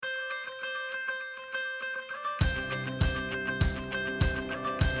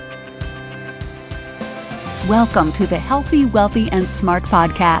Welcome to the Healthy, Wealthy, and Smart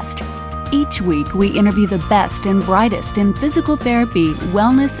podcast. Each week, we interview the best and brightest in physical therapy,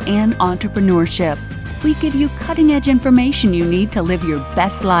 wellness, and entrepreneurship. We give you cutting-edge information you need to live your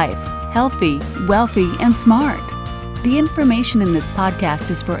best life, healthy, wealthy, and smart. The information in this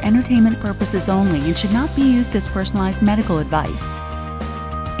podcast is for entertainment purposes only and should not be used as personalized medical advice.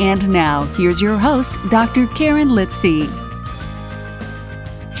 And now, here's your host, Dr. Karen Litzy.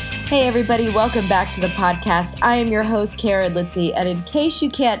 Hey everybody, welcome back to the podcast. I am your host, Karen Litzy, and in case you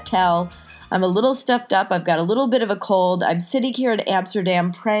can't tell, I'm a little stuffed up. I've got a little bit of a cold. I'm sitting here in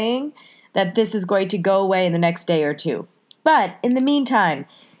Amsterdam praying that this is going to go away in the next day or two. But in the meantime,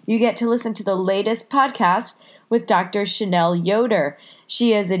 you get to listen to the latest podcast with Dr. Chanelle Yoder.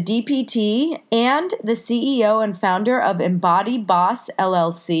 She is a DPT and the CEO and founder of Embody Boss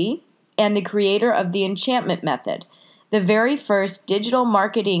LLC and the creator of the Enchantment Method, the very first digital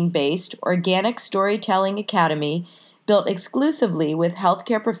marketing-based organic storytelling academy built exclusively with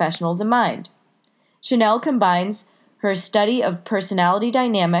healthcare professionals in mind. Chanelle combines her study of personality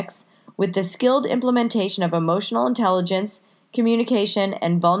dynamics with the skilled implementation of emotional intelligence, communication,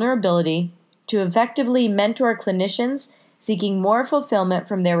 and vulnerability to effectively mentor clinicians seeking more fulfillment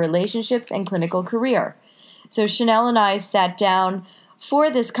from their relationships and clinical career. So Chanelle and I sat down for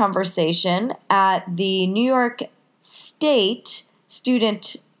this conversation at the New York State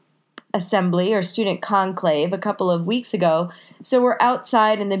Student Assembly or Student Conclave a couple of weeks ago. So we're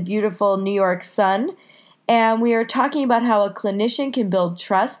outside in the beautiful New York sun, and we are talking about how a clinician can build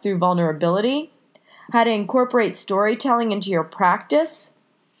trust through vulnerability, how to incorporate storytelling into your practice,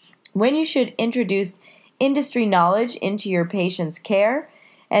 when you should introduce industry knowledge into your patient's care,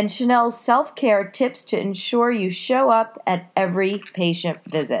 and Chanelle's self-care tips to ensure you show up at every patient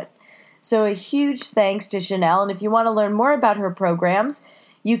visit. So a huge thanks to Chanelle, and if you want to learn more about her programs,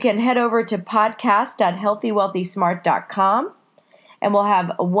 you can head over to podcast.healthywealthysmart.com, and we'll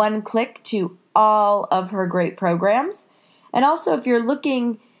have one click to all of her great programs. And also, if you're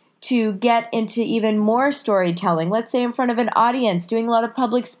looking to get into even more storytelling, let's say in front of an audience, doing a lot of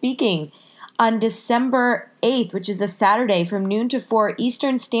public speaking, on December 8th, which is a Saturday from noon to 4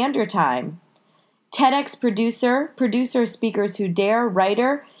 Eastern Standard Time, TEDx producer Speakers Who Dare,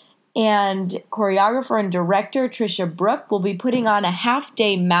 writer, and choreographer and director Trisha Brook will be putting on a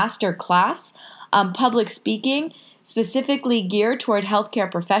half-day master class on public speaking, specifically geared toward healthcare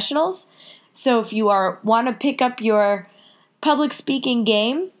professionals. So if you want to pick up your public speaking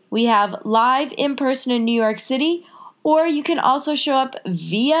game, we have live in person in New York City, or you can also show up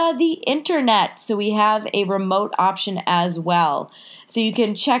via the internet. So we have a remote option as well. So you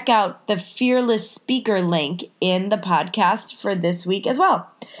can check out the Fearless Speaker link in the podcast for this week as well.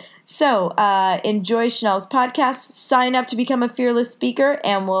 So enjoy Chanelle's podcast, sign up to become a fearless speaker,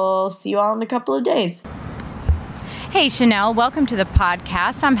 and we'll see you all in a couple of days. Hey, Chanelle, welcome to the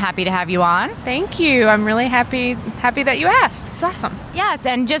podcast. I'm happy to have you on. Thank you. I'm really happy that you asked. It's awesome. Yes,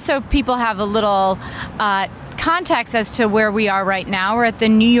 and just so people have a little context as to where we are right now, we're at the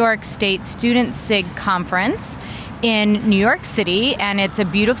New York State Student SIG Conference in New York City, and it's a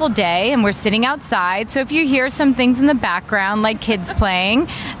beautiful day, and we're sitting outside. So if you hear some things in the background, like kids playing,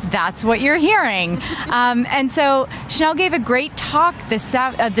 that's what you're hearing. And so Chanelle gave a great talk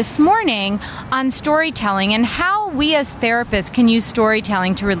this morning on storytelling and how we as therapists can use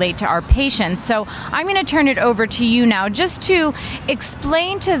storytelling to relate to our patients. So I'm going to turn it over to you now just to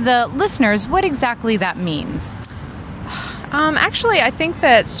explain to the listeners what exactly that means. Actually, I think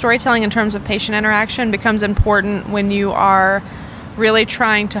that storytelling in terms of patient interaction becomes important when you are really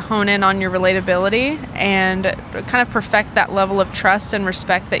trying to hone in on your relatability and kind of perfect that level of trust and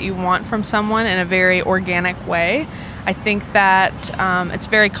respect that you want from someone in a very organic way. I think that it's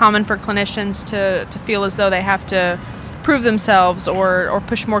very common for clinicians to feel as though they have to prove themselves or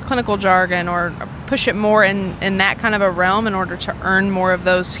push more clinical jargon or push it more in that kind of a realm in order to earn more of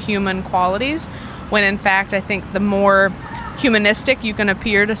those human qualities, when in fact I think the more humanistic you can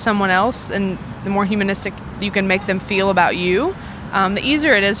appear to someone else and the more humanistic you can make them feel about you, the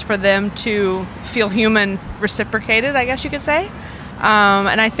easier it is for them to feel human reciprocated, I guess you could say.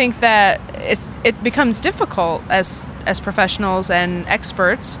 And I think that it becomes difficult as professionals and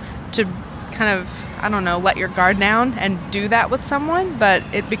experts to kind of, let your guard down and do that with someone, but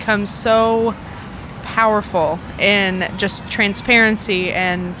it becomes so powerful in just transparency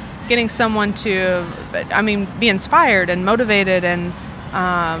and getting someone to, be inspired and motivated and,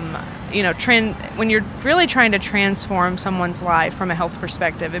 when you're really trying to transform someone's life from a health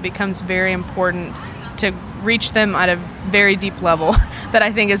perspective, it becomes very important to reach them at a very deep level that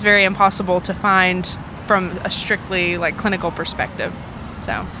I think is very impossible to find from a strictly clinical perspective.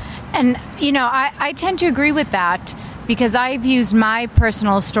 So And, I tend to agree with that because I've used my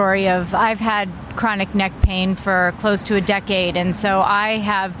personal story of I've had chronic neck pain for close to a decade. And so I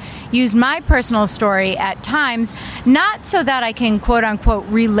have used my personal story at times, not so that I can, quote unquote,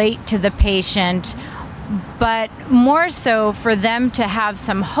 relate to the patient, but more so for them to have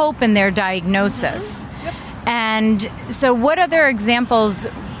some hope in their diagnosis. Yep. And so what other examples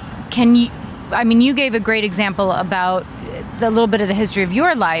can you, you gave a great example about the little bit of the history of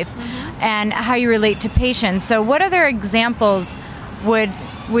your life and how you relate to patients. So what other examples would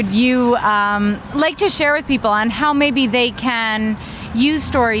you like to share with people on how maybe they can use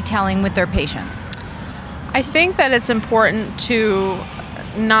storytelling with their patients? I think that it's important to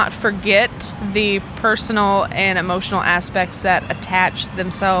not forget the personal and emotional aspects that attach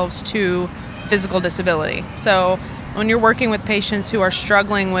themselves to physical disability. So when you're working with patients who are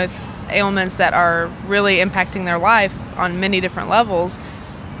struggling with ailments that are really impacting their life on many different levels,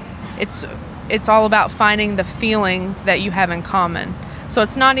 it's all about finding the feeling that you have in common. So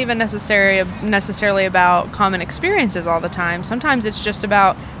it's not even necessarily about common experiences all the time. Sometimes it's just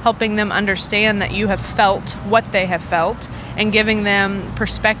about helping them understand that you have felt what they have felt and giving them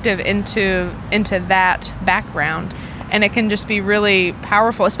perspective into that background. And it can just be really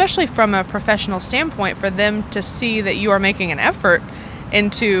powerful, especially from a professional standpoint, for them to see that you are making an effort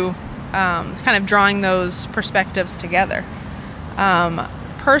into kind of drawing those perspectives together.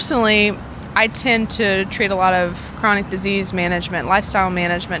 Personally, I tend to treat a lot of chronic disease management, lifestyle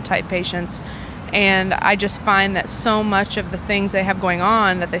management type patients, and I just find that so much of the things they have going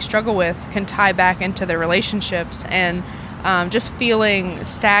on that they struggle with can tie back into their relationships and just feeling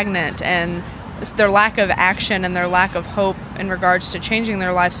stagnant, and their lack of action and their lack of hope in regards to changing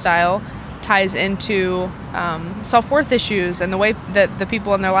their lifestyle ties into self-worth issues and the way that the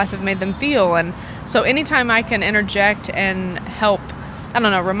people in their life have made them feel. And so anytime I can interject and help,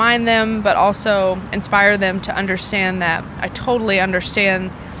 remind them, but also inspire them to understand that I totally understand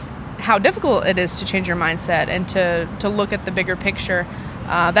how difficult it is to change your mindset and to look at the bigger picture.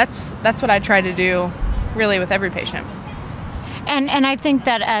 That's what I try to do really with every patient. And I think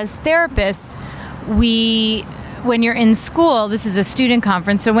that as therapists, when you're in school, this is a student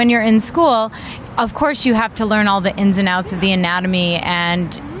conference, so when you're in school, of course you have to learn all the ins and outs of the anatomy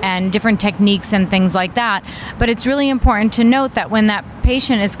and different techniques and things like that. But it's really important to note that when that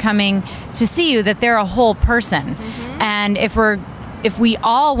patient is coming to see you, that they're a whole person. And if we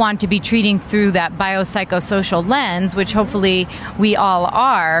all want to be treating through that biopsychosocial lens, which hopefully we all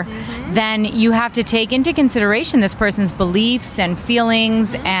are, then you have to take into consideration this person's beliefs and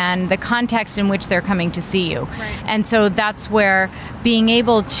feelings and the context in which they're coming to see you. Right. And so that's where being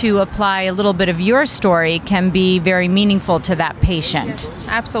able to apply a little bit of your story can be very meaningful to that patient. Yes,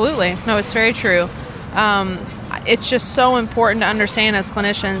 absolutely. No, it's very true. It's just so important to understand as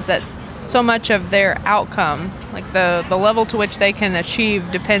clinicians that so much of their outcome, like the level to which they can achieve,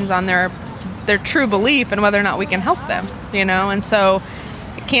 depends on their true belief and whether or not we can help them, and so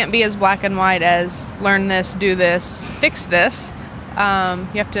it can't be as black and white as learn this, do this, fix this. You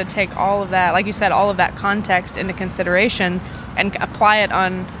have to take all of that, like you said, all of that context into consideration and apply it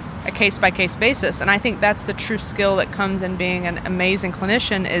on a case-by-case basis. And I think that's the true skill that comes in being an amazing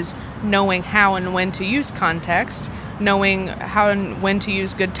clinician, is knowing how and when to use context, knowing how and when to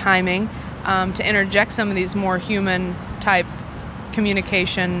use good timing to interject some of these more human type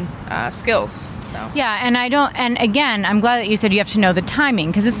communication skills. So yeah, and again, I'm glad that you said you have to know the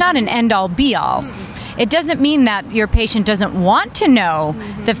timing, because it's not an end-all be-all. It doesn't mean that your patient doesn't want to know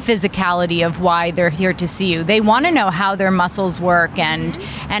the physicality of why they're here to see you. They want to know how their muscles work and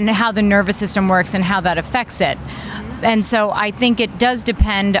how the nervous system works and how that affects it. And so I think it does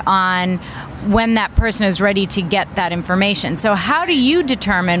depend on when that person is ready to get that information. So how do you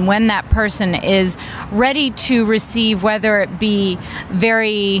determine when that person is ready to receive, whether it be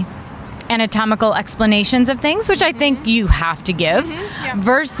very anatomical explanations of things, which I think you have to give,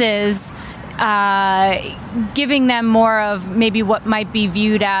 versus giving them more of maybe what might be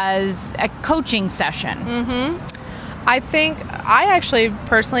viewed as a coaching session? I think I actually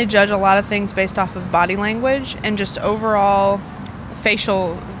personally judge a lot of things based off of body language and just overall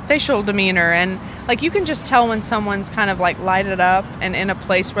facial demeanor, and like you can just tell when someone's kind of like lighted up and in a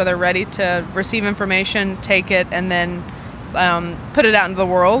place where they're ready to receive information, take it, and then put it out into the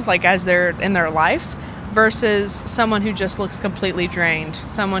world, like as they're in their life, versus someone who just looks completely drained,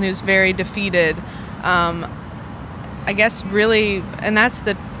 someone who's very defeated. I guess really, and that's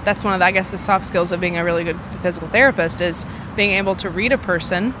one of the, I guess, the soft skills of being a really good physical therapist, is being able to read a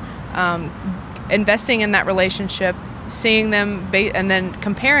person, investing in that relationship, seeing them and then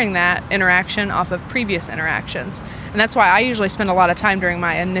comparing that interaction off of previous interactions. And that's why I usually spend a lot of time during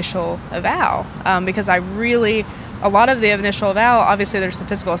my initial eval, because a lot of the initial eval, obviously there's the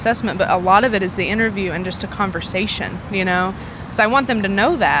physical assessment, but a lot of it is the interview and just a conversation, because I want them to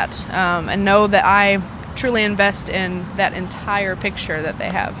know that, and know that I truly invest in that entire picture that they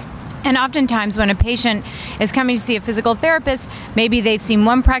have. And oftentimes when a patient is coming to see a physical therapist, maybe they've seen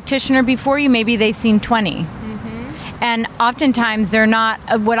one practitioner before you, maybe they've seen 20. And oftentimes they're not,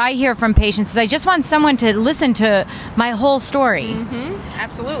 what I hear from patients is, I just want someone to listen to my whole story.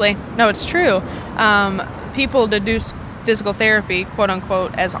 Absolutely. No, it's true. People deduce physical therapy, quote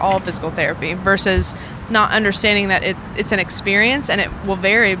unquote, as all physical therapy versus not understanding that it's an experience and it will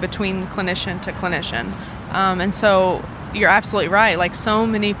vary between clinician to clinician. And so you're absolutely right. Like, so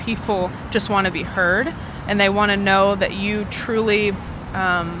many people just want to be heard, and they want to know that you truly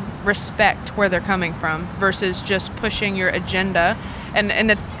respect where they're coming from versus just pushing your agenda. And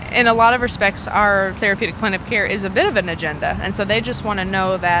in a lot of respects, our therapeutic plan of care is a bit of an agenda, and so they just want to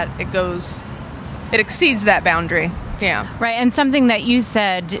know that it exceeds that boundary. Yeah. Right. And something that you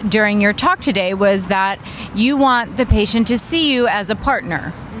said during your talk today was that you want the patient to see you as a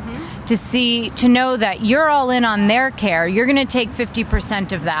partner. To know that you're all in on their care. You're going to take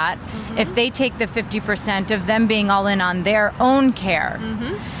 50% of that. If they take the 50% of them being all in on their own care.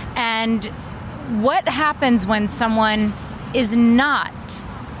 And what happens when someone is not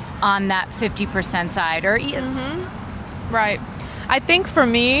on that 50% side? Right. I think for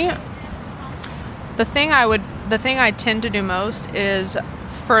me, the thing I tend to do most is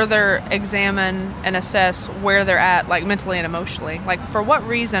further examine and assess where they're at, like mentally and emotionally. Like, for what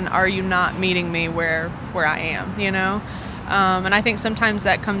reason are you not meeting me where I am, And I think sometimes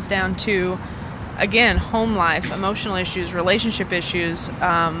that comes down to, again, home life, emotional issues, relationship issues.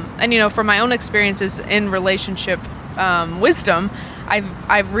 And, from my own experiences in relationship wisdom,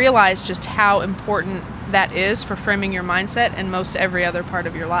 I've realized just how important that is for framing your mindset in most every other part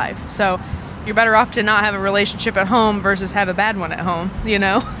of your life. So you're better off to not have a relationship at home versus have a bad one at home,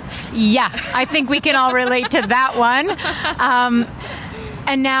 Yeah, I think we can all relate to that one.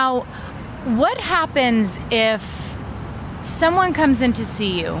 And now, what happens if someone comes in to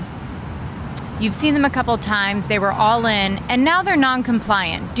see you? You've seen them a couple times, they were all in, and now they're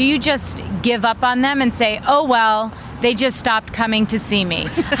non-compliant. Do you just give up on them and say, oh, well, they just stopped coming to see me?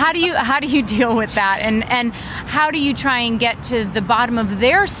 How do you deal with that? And how do you try and get to the bottom of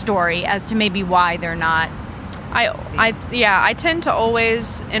their story as to maybe why they're not? I tend to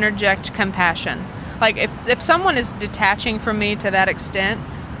always interject compassion. Like, if someone is detaching from me to that extent,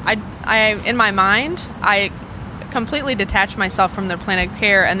 I in my mind, I completely detach myself from their plan of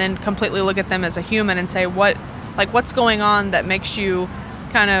care and then completely look at them as a human and say, what's going on that makes you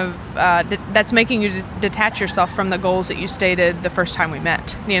kind of that's making you detach yourself from the goals that you stated the first time we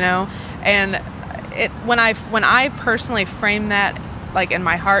met, And when I personally frame that, like, in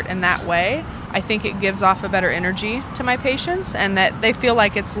my heart in that way, I think it gives off a better energy to my patients, and that they feel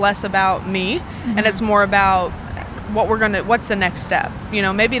like it's less about me and it's more about what's the next step.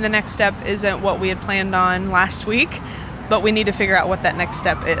 Maybe the next step isn't what we had planned on last week, but we need to figure out what that next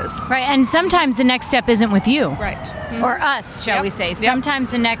step is. Right, and sometimes the next step isn't with you. Right. Or us, shall we say.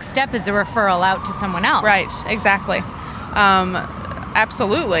 Sometimes the next step is a referral out to someone else. Right, exactly.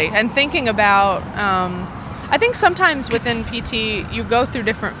 Absolutely. And thinking about, I think sometimes within PT, you go through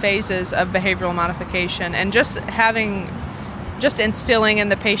different phases of behavioral modification, and just instilling in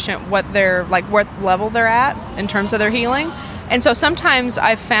the patient what level they're at in terms of their healing. And so sometimes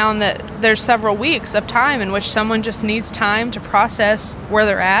I've found that there's several weeks of time in which someone just needs time to process where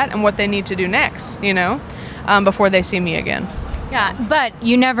they're at and what they need to do next, before they see me again. Yeah, but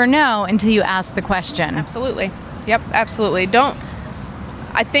you never know until you ask the question. Absolutely. Yep, absolutely.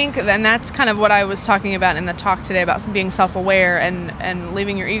 I think, and that's kind of what I was talking about in the talk today, about being self-aware and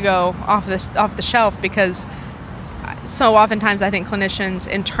leaving your ego off the shelf, because so oftentimes I think clinicians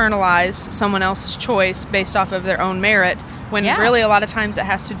internalize someone else's choice based off of their own merit, when really a lot of times it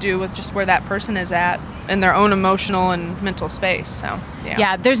has to do with just where that person is at in their own emotional and mental space. So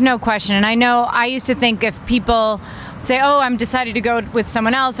yeah, there's no question. And I know I used to think if people say, oh, I'm decided to go with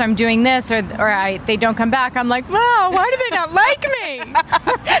someone else, or I'm doing this, or they don't come back, I'm like, wow, why do they not like me?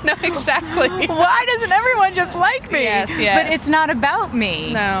 No, exactly. Why doesn't everyone just like me? Yes. But it's not about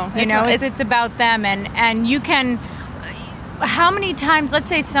me. No. It's about them. And you can, how many times, let's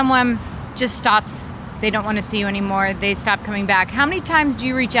say someone just stops, they don't want to see you anymore, they stop coming back. How many times do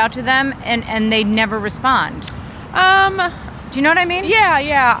you reach out to them and they never respond? Do you know what I mean?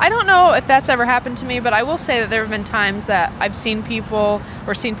 Yeah. I don't know if that's ever happened to me, but I will say that there have been times that I've seen people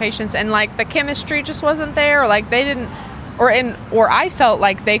or seen patients and like the chemistry just wasn't there, or like they didn't, or I felt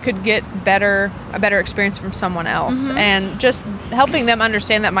like they could get a better experience from someone else, and just helping them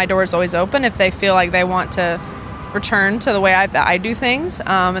understand that my door is always open if they feel like they want to return to the way that I do things,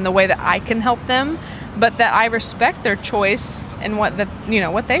 and the way that I can help them, but that I respect their choice and what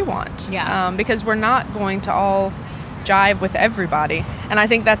they want. Yeah. Because we're not going to all jive with everybody, and I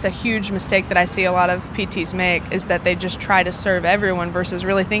think that's a huge mistake that I see a lot of PTs make, is that they just try to serve everyone versus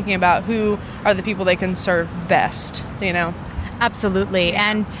really thinking about who are the people they can serve best. Absolutely.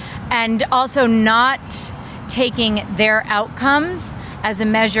 And also not taking their outcomes as a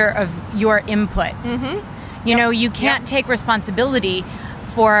measure of your input. You can't take responsibility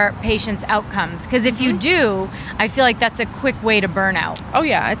for patients' outcomes, because if you do, I feel like that's a quick way to burn out. Oh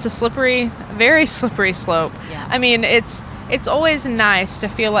yeah, it's a very slippery slope. Yeah. I mean, it's always nice to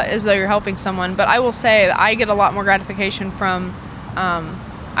feel as though you're helping someone, but I will say that I get a lot more gratification from,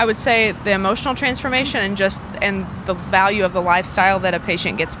 I would say, the emotional transformation and the value of the lifestyle that a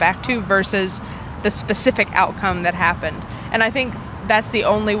patient gets back to versus the specific outcome that happened. And I think that's the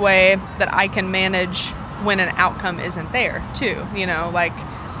only way that I can manage when an outcome isn't there too. Like,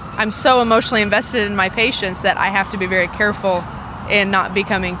 I'm so emotionally invested in my patients that I have to be very careful in not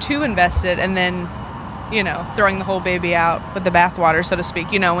becoming too invested and then, throwing the whole baby out with the bathwater, so to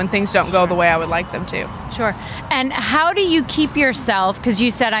speak, when things don't go the way I would like them to. Sure. And how do you keep yourself, because you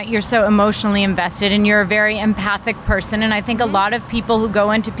said you're so emotionally invested and you're a very empathic person, and I think a lot of people who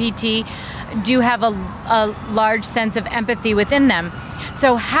go into PT do have a large sense of empathy within them.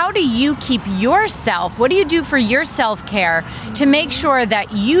 So how do you keep yourself, what do you do for your self-care to make sure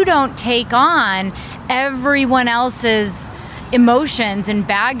that you don't take on everyone else's emotions and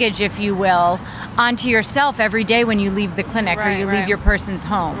baggage, if you will, onto yourself every day when you leave the clinic or you leave your person's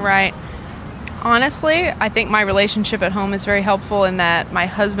home? Right. Honestly, I think my relationship at home is very helpful in that my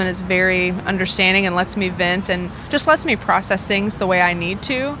husband is very understanding and lets me vent and just lets me process things the way I need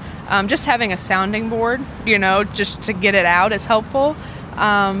to. Just having a sounding board, just to get it out is helpful.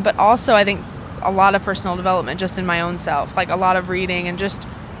 But also I think a lot of personal development just in my own self, like a lot of reading and just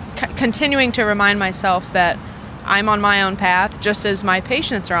continuing to remind myself that I'm on my own path just as my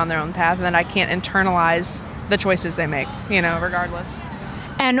patients are on their own path, and that I can't internalize the choices they make, regardless.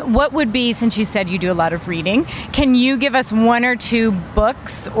 And what would be, since you said you do a lot of reading, can you give us one or two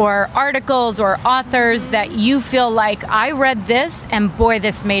books or articles or authors that you feel like, I read this and boy,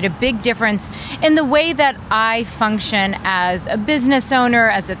 this made a big difference in the way that I function as a business owner,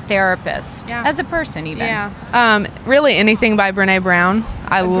 as a therapist, as a person even? Yeah. Really anything by Brené Brown.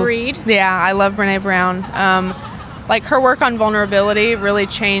 Agreed. I love Brené Brown. Like her work on vulnerability really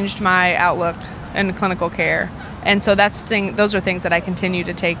changed my outlook in clinical care. And so those are things that I continue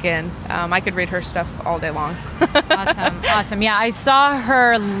to take in. I could read her stuff all day long. Awesome. Yeah, I saw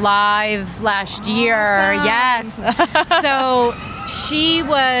her live last year. Yes. So she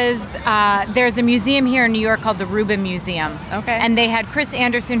was, there's a museum here in New York called the Rubin Museum. Okay. And they had Chris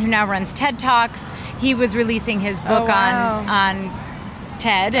Anderson, who now runs TED Talks. He was releasing his book on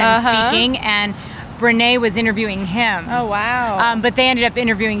TED and speaking, and Brené was interviewing him. Oh, wow. But they ended up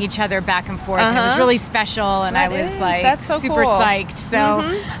interviewing each other back and forth. And it was really special, and I was That's so super cool. psyched. So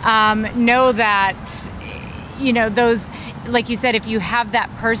know that, those, like you said, if you have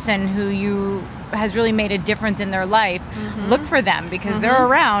that person who has really made a difference in their life, look for them because they're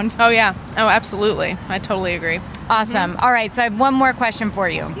around. Oh, yeah. Oh, absolutely. I totally agree. Awesome. All right, so I have one more question for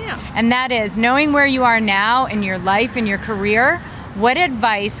you. Yeah. And that is, knowing where you are now in your life, in your career, what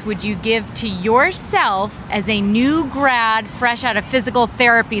advice would you give to yourself as a new grad fresh out of physical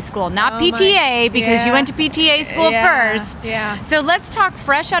therapy school? Not PTA, because you went to PTA school first. Yeah. So let's talk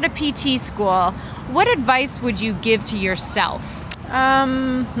fresh out of PT school. What advice would you give to yourself?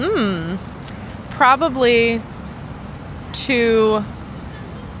 Probably to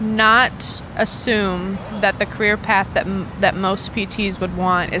not assume that the career path that most PTs would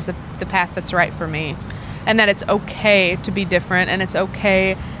want is the path that's right for me. And that it's okay to be different, and it's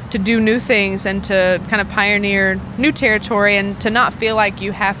okay to do new things and to kind of pioneer new territory, and to not feel like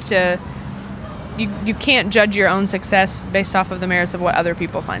you have to, you can't judge your own success based off of the merits of what other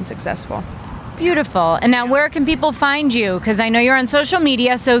people find successful. Beautiful. And now where can people find you? Because I know you're on social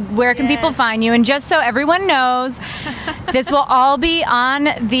media, so where can people find you? And just so everyone knows, this will all be on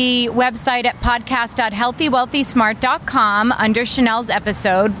the website at podcast.healthywealthysmart.com under Chanelle's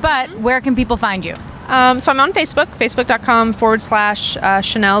episode. But where can people find you? So I'm on Facebook,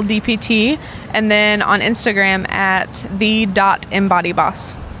 facebook.com/Chanelle DPT, and then on Instagram at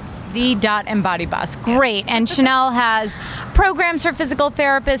the.embodyboss. the.embodybus. Great. And Chanelle has programs for physical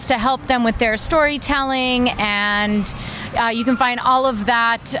therapists to help them with their storytelling, and you can find all of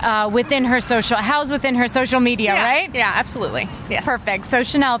that within her social media, right? Yeah, absolutely. Yes. Perfect. So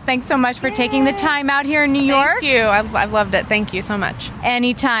Chanelle, thanks so much for taking the time out here in New York. Thank you. I've loved it. Thank you so much.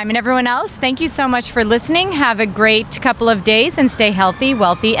 Anytime. And everyone else, thank you so much for listening. Have a great couple of days and stay healthy,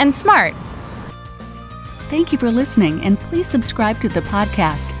 wealthy, and smart. Thank you for listening, and please subscribe to the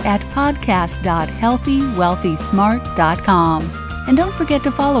podcast at podcast.healthywealthysmart.com. And don't forget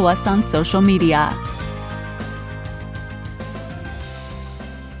to follow us on social media.